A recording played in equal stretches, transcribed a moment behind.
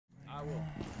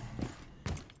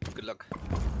Good luck.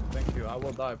 Thank you. I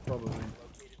will die probably.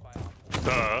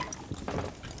 Duh.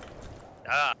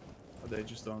 Ah. But they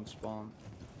just don't spawn.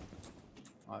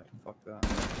 Alright, fuck that.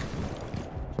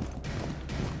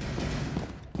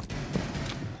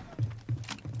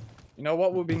 You know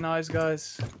what would be nice,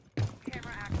 guys?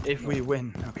 If we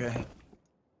win, okay?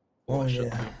 Oh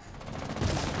yeah.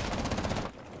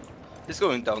 He's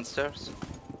going downstairs.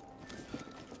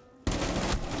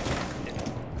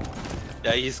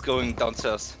 Yeah, he's going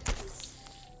downstairs.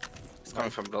 He's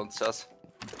coming from downstairs.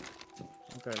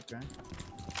 Okay, okay.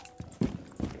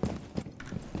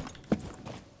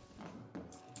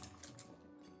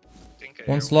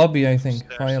 One's lobby, I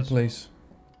think. Fireplace.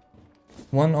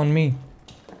 One on me.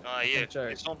 Ah, yeah.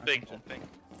 It's on ping. On ping.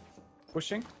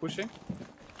 Pushing, pushing.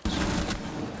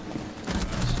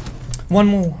 One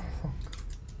more. Fuck.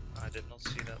 I did not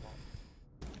see that one.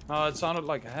 No, it sounded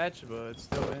like a hatch, but it's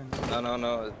still in.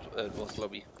 No, it was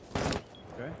lobby.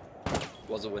 Okay. It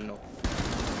was a window.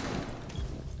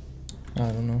 I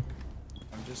don't know.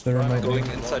 I'm just There might Going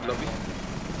be. inside lobby.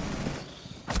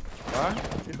 Where?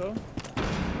 People?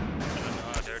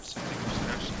 There's something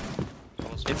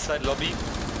upstairs. Inside lobby.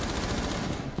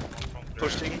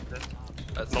 Pushing.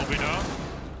 Lobby now.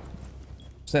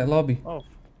 Is that lobby? Oh.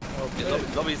 Yeah,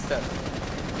 Okay. lobby is dead.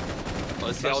 Oh,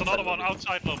 it's the There's outside another one lobby.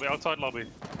 outside lobby. Outside lobby.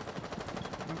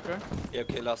 Okay. Yeah,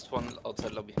 okay, last one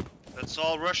outside lobby. Let's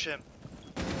all rush him.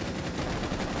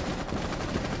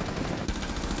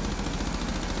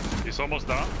 He's almost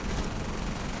down.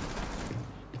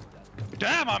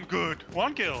 Damn, I'm good.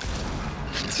 One kill.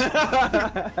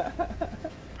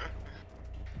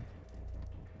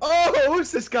 Oh,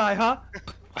 who's this guy, huh?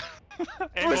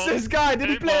 Who's this guy? Did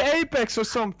he play Apex or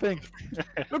something?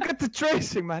 Look at the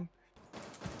tracing, man.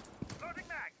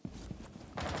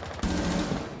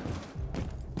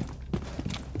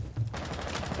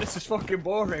 This is fucking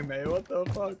boring, man. What the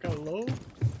fuck? Hello?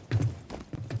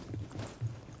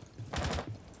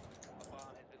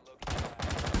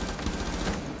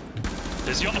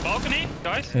 Is he on the balcony,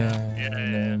 guys? Yeah,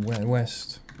 Yeah.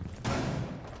 West.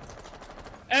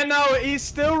 And now he's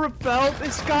still repelled.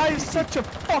 This guy is such a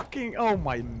fucking. Oh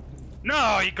my.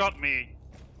 No, he got me.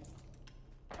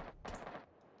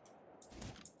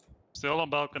 Still on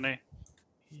balcony.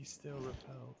 He's still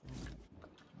repelled.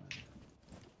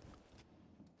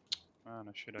 Man,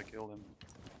 I should have killed him.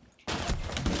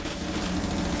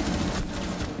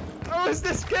 Oh, is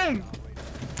this king?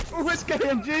 Who is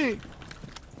KMG?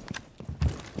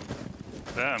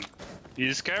 Damn.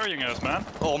 He's carrying us, man.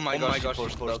 Oh my gosh, he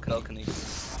pushed balcony.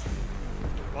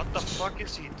 What the fuck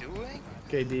is he doing?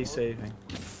 KD saving.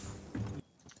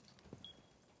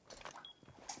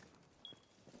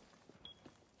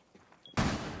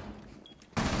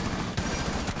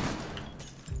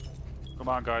 Come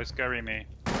on, guys, carry me.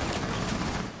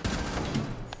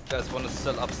 Guys, one is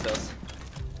still upstairs.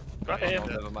 Got Oh, him.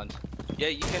 no, never mind. Yeah,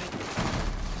 you can.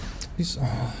 He's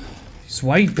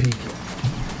white peak.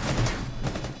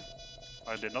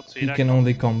 I did not see He that. can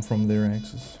only come from their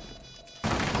axis.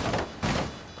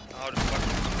 How the fuck?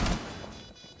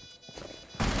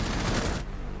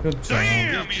 Good job.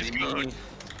 Damn, he's good.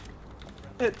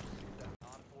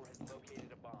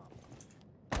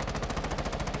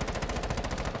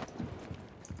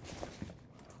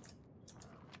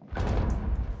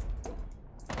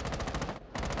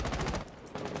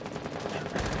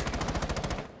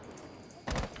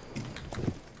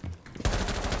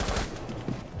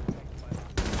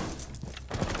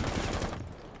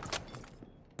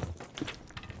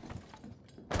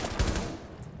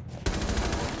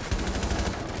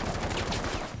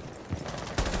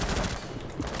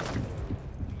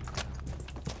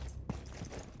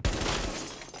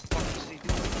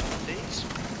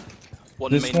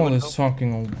 One This main one window. is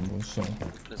talking over, so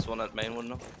This one at main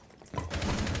window.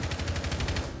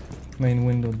 main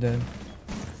window dead.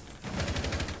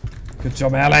 Good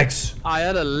job, Alex. I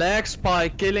had a lag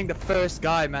spike killing the first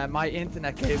guy, man. My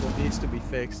internet cable needs to be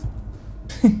fixed.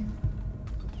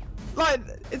 Like,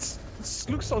 it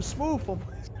looks so smooth on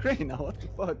my screen now. What the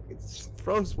fuck? It's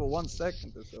froze for 1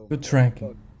 second or so. Good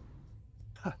tracking.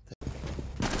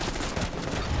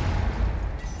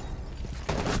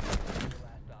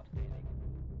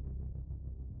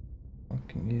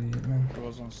 Fucking idiot, man. It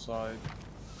was on side.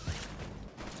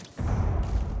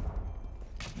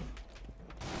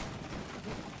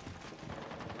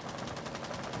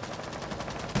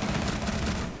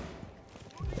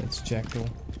 That's Jackal.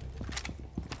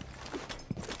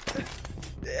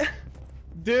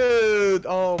 Dude!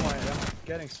 Oh my, I'm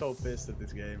getting so pissed at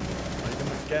this game. Like, the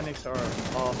mechanics are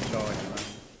off charge, man.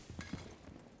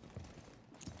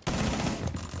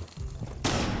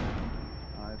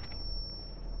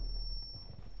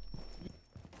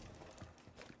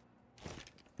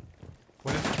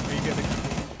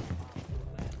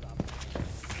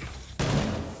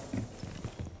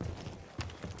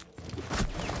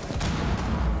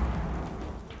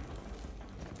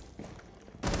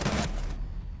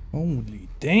 Holy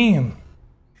damn.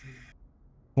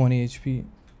 20 HP.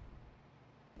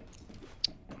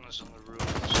 One is on the roof.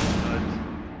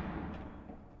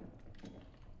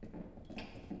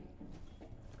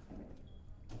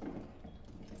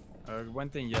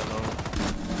 Went in yellow.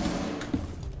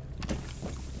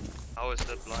 How is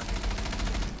that blind?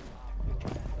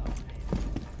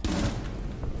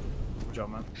 Good job,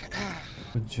 man.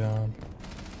 Good job.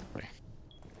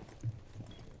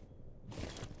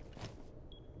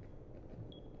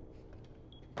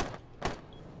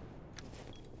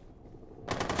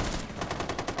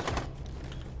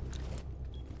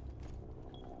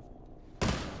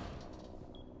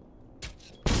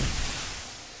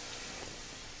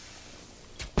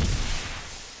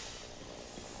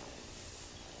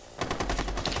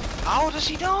 How does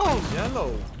he know?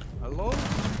 Yellow. Hello?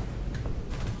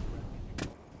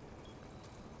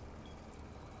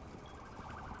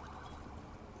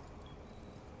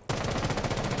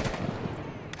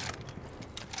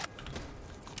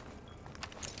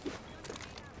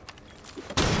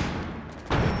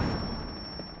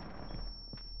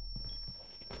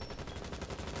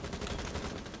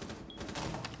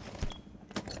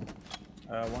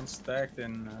 One stacked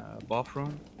in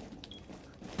bathroom.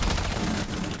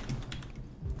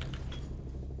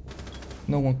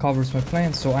 No one covers my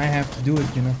plans, so I have to do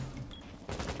it, you know.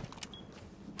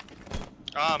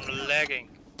 Oh, I'm lagging.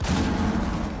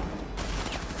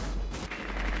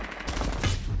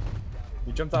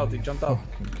 He jumped out, he jumped out.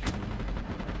 Fucking-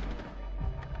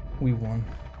 We won.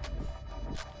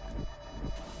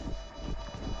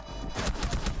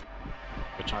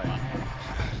 Good try, man.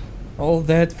 All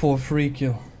that for free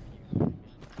kill.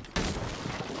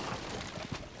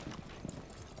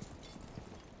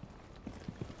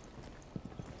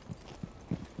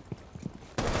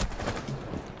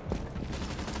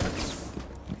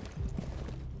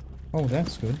 Oh,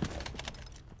 that's good.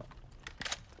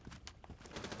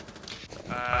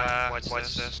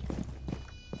 What's this?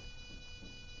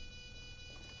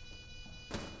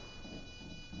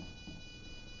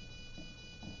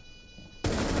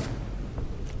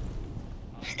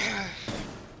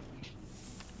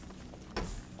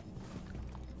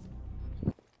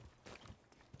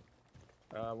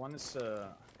 One is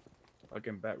like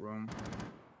in back room.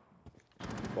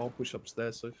 Ball push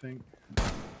upstairs, I think.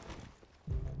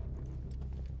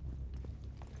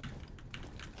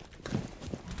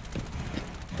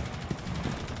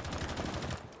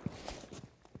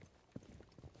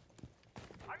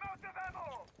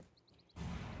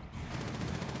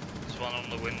 There's one on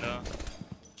the window.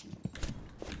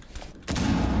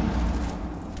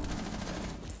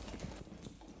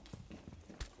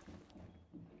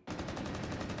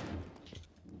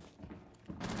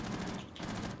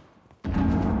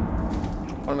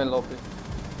 One main lobby.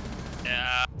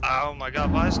 Yeah. Oh my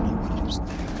god, why is nobody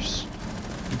upstairs?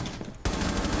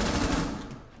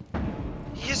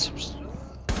 He is upstairs.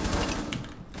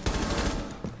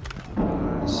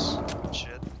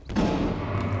 Shit.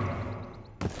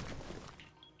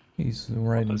 He's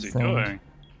right in What's he front. doing?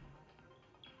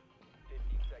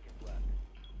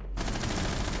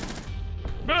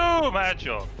 Boom!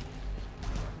 Headshot!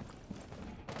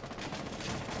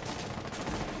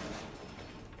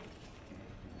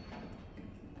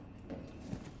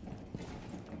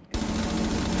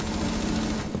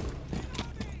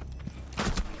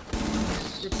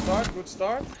 Good start, good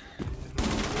start.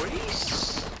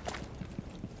 Reese?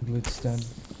 Blitz dead.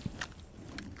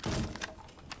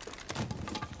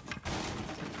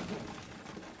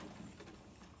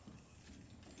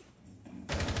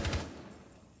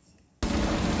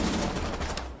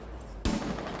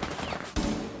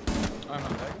 I'm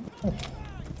not lagging.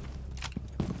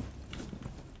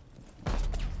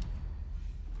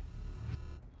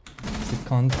 It's the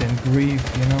content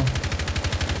grief, you know.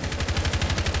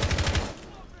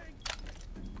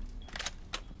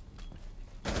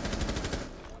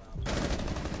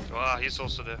 Ah, he's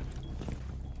also there.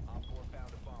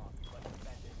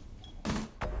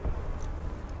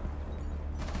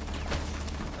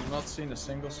 I've not seen a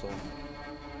single soul.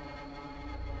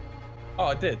 Oh,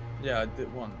 I did. Yeah, I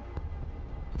did one.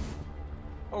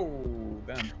 Oh,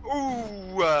 damn.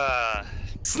 Ooh,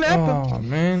 Slap him! Oh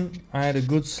man, I had a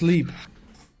good sleep.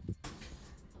 oh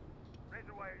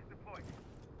my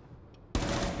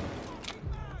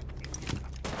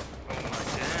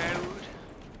god.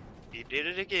 He did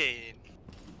it again.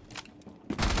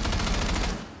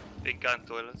 Big gun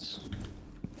toilets.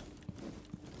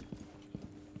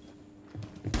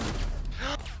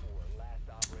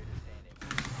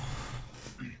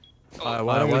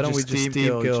 Why don't we just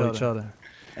team kill each other?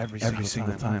 Every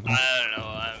single time. I don't know,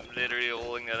 I'm literally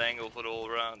holding that angle for the whole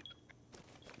round.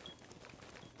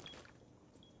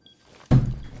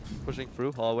 Pushing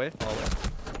through, hallway.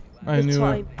 I It's knew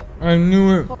fine. it. I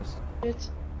knew it. Shit.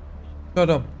 Shut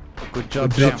up. Good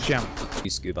job, champ. You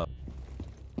scuba.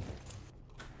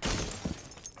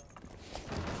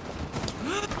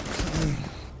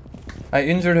 I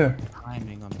injured her.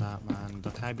 Timing on that, man. The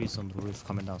Kaibi's on the roof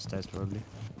coming downstairs, probably.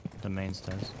 The main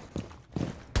stairs.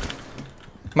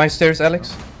 My stairs,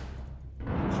 Alex.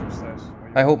 Upstairs.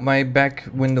 I hope my back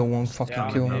window won't fucking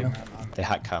Yeah, kill I'm me here, now. man. They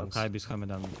hack cams. Kaibi's coming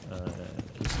down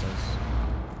east stairs.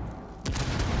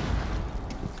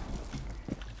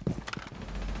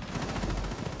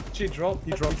 He dropped.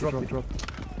 He dropped.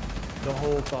 The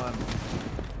whole time.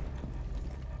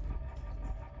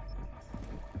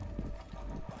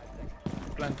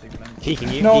 Plenty. Peeking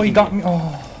you. No, he got me.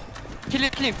 Oh. Kill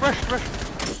him, rush.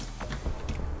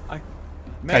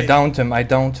 I downed him.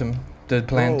 The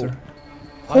planter.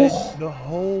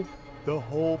 The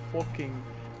whole fucking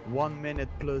 1 minute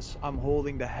plus I'm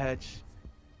holding the hatch,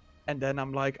 and then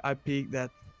I'm like, I peeked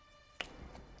that,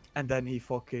 and then he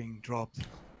fucking dropped.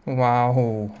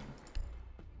 Wow.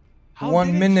 How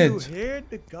 1 minute. Did you hear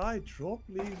the guy drop,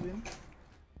 leaving?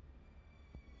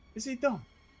 Is he dumb?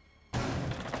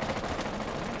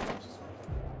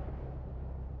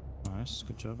 Nice,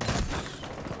 good job.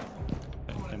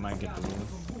 They might get the wall.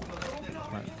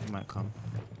 He might come.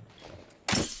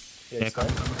 Yeah, come.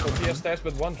 Sophia stairs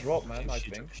with one drop, man. I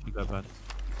think She go bad.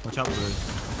 Watch out, bro.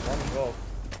 one drop.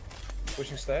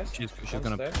 Pushing stairs. She's One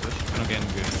gonna stair. push. She's gonna get in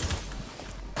good.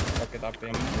 Fuck it, I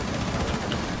think.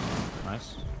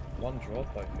 Nice. One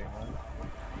drop, I think, man.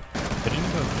 They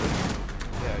didn't go good.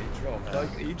 Yeah, he dropped.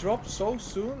 Like, he dropped so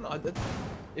soon.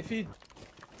 If he...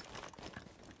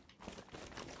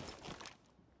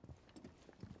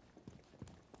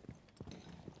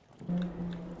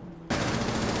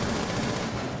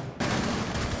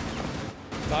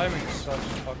 Timing is such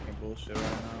fucking bullshit right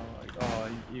now. Like, oh,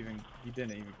 he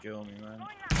didn't even kill me, man.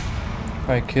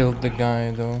 I killed the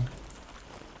guy though.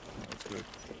 That's good.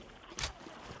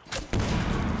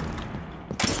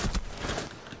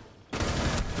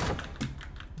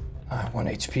 Ah, 1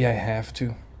 HP I have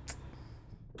to.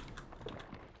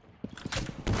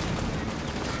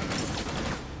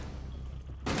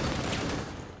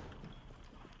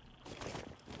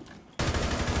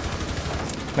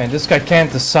 Man, this guy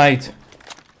can't decide.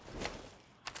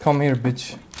 Come here,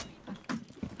 bitch.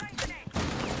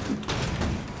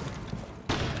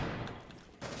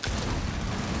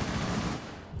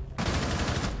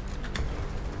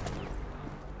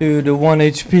 Dude, the 1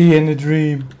 HP in the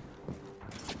dream.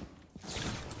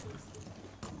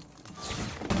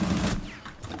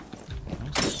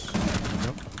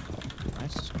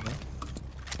 Nice.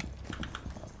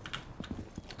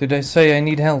 Did I say I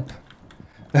need help?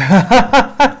 You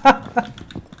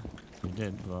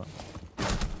did, but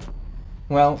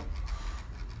Well,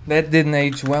 that didn't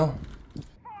age well.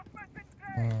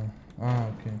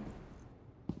 Okay.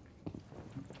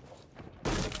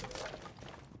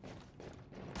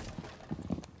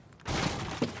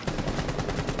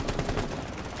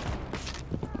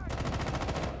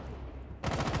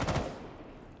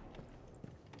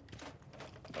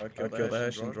 I killed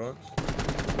Ash and drugs.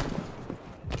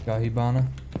 Got Hibana.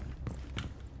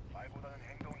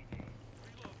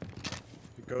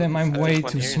 Damn, I'm way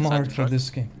too smart for this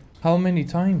game. How many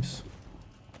times?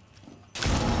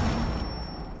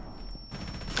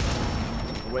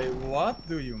 Wait, what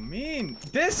do you mean?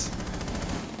 This?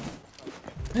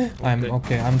 I'm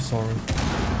okay, I'm sorry.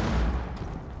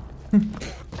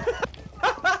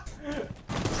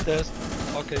 Stairs.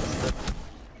 Okay, stairs.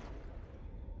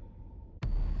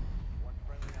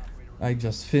 I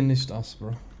just finished us,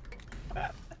 bro.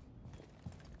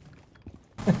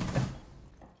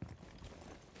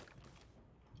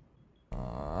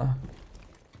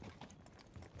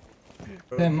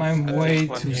 Damn, I'm way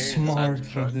too smart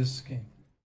for this game.